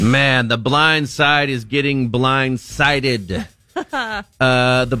Man, the Blindside is getting blindsided. The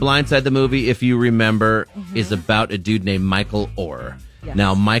Blindside, the movie, if you remember, is about a dude named Michael Orr. Yes.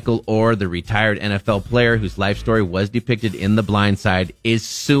 Now, Michael Orr, the retired NFL player whose life story was depicted in The Blindside, is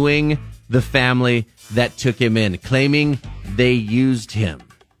suing the family that took him in, claiming they used him.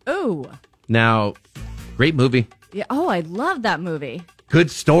 Oh. Now, great movie. Yeah. Oh, I love that movie. Good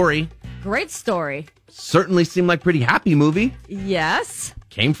story. Great story. Certainly seemed like a pretty happy movie. Yes.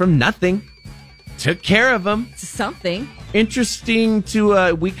 Came from nothing. Took care of him. Something. Interesting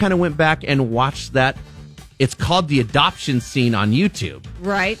to, we kind of went back and watched that. It's called the adoption scene on YouTube.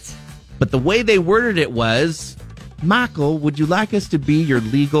 Right. But the way they worded it was, Michael, would you like us to be your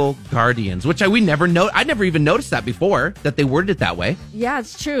legal guardians? Which I never even noticed that before, that they worded it that way. Yeah,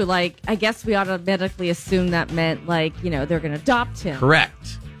 it's true. Like, I guess we automatically assume that meant, like, they're going to adopt him.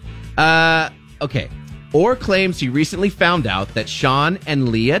 Correct. Okay. Orr claims he recently found out that Sean and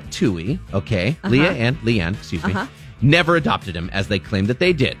Leah Toohey, Leanne, never adopted him as they claimed that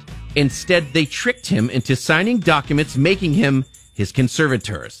they did. Instead, they tricked him into signing documents making him his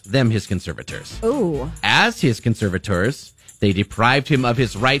conservators. Ooh. As his conservators, they deprived him of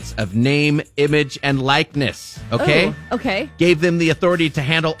his rights of name, image, and likeness. Okay? Ooh, okay. Gave them the authority to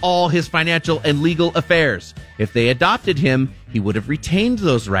handle all his financial and legal affairs. If they adopted him, he would have retained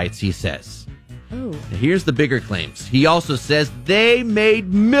those rights, he says. Ooh. Now, here's the bigger claims. He also says they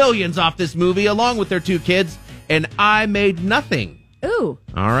made millions off this movie along with their two kids, and I made nothing. Ooh.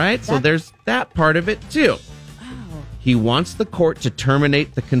 All right, so there's that part of it, too. Oh. He wants the court to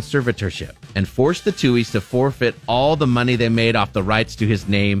terminate the conservatorship and force the Tooheys to forfeit all the money they made off the rights to his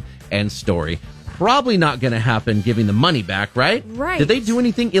name and story. Probably not going to happen giving the money back, right? Right. Did they do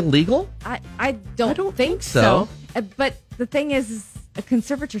anything illegal? I don't think so. But the thing is a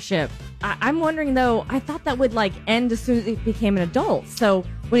conservatorship. I'm wondering, though, I thought that would, end as soon as he became an adult. So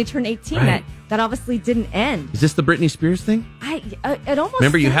when he turned 18, right. that obviously didn't end. Is this the Britney Spears thing? It almost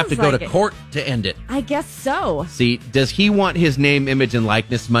Remember, you have to go like to court to end it. I guess so. See, does he want his name, image, and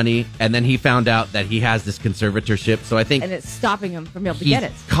likeness money, and then he found out that he has this conservatorship? So I think... And it's stopping him from being able to get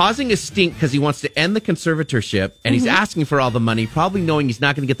it. He's causing a stink because he wants to end the conservatorship, and he's asking for all the money, probably knowing he's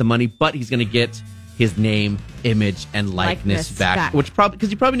not going to get the money, but he's going to get his name, image, and likeness back. Which probably, because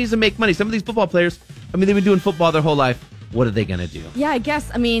he probably needs to make money. Some of these football players, they've been doing football their whole life. What are they going to do? Yeah, I guess.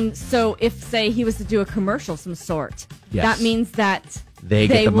 So if, say, he was to do a commercial of some sort, that means that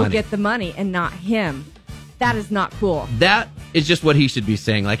they will get the money and not him. That is not cool. That is just what he should be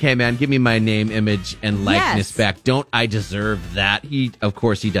saying. Like, hey, man, give me my name, image, and likeness back. Don't I deserve that? Of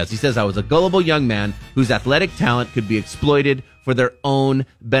course he does. He says, I was a gullible young man whose athletic talent could be exploited for their own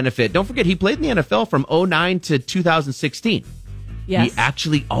benefit. Don't forget, he played in the NFL from 2009 to 2016. Yes. He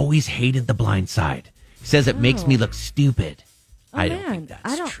actually always hated The Blindside. He says it makes me look stupid. I don't think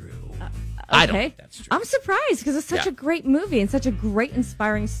that's true. I don't think that's true. I'm surprised because it's such a great movie and such a great,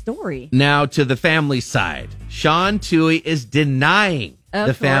 inspiring story. Now, to the family side, Sean Toohey is denying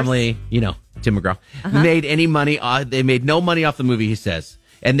the family, Tim McGraw, made any money. They made no money off the movie, he says.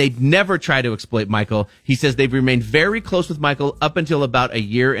 And they'd never try to exploit Michael. He says they've remained very close with Michael up until about a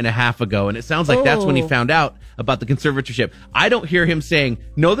year and a half ago. And it sounds like that's when he found out about the conservatorship. I don't hear him saying,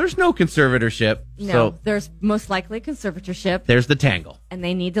 no, there's no conservatorship. No, so there's most likely a conservatorship. There's the tangle. And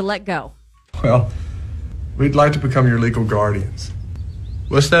they need to let go. Well, we'd like to become your legal guardians.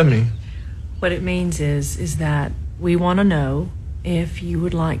 What's that mean? What it means is that we want to know if you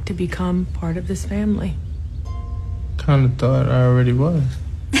would like to become part of this family. Kind of thought I already was.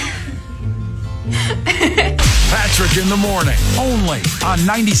 Patrick in the morning, only on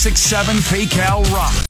 96.7 PayCal Rock.